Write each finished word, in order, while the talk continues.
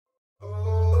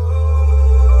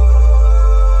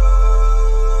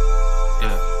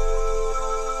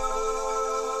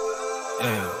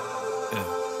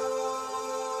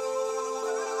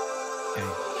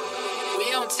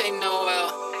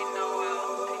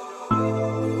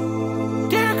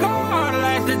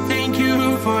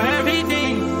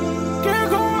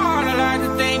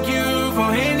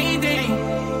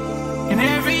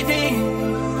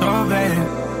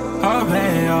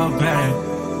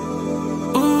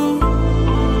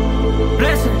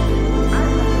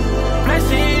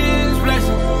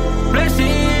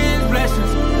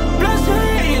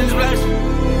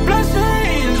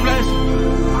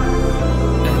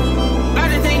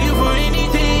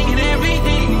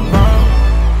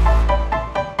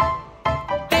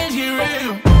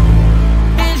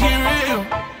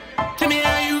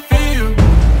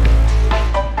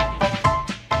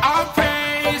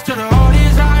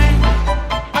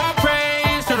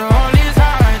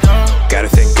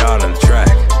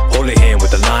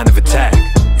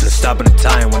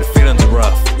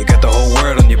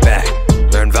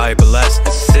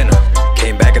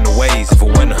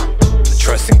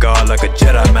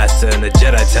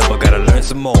gotta learn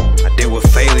some more. I deal with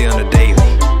failure on the daily.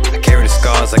 I carry the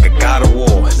scars like a god of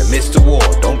war. In the midst of war,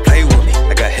 don't play with me.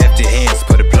 I got hefty hands,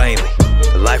 put it plainly.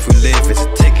 The life we live is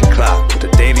a ticking clock, with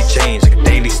a daily change like a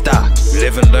daily stock. We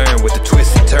live and learn with the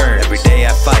twists and turns. Every day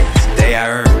I fight, today I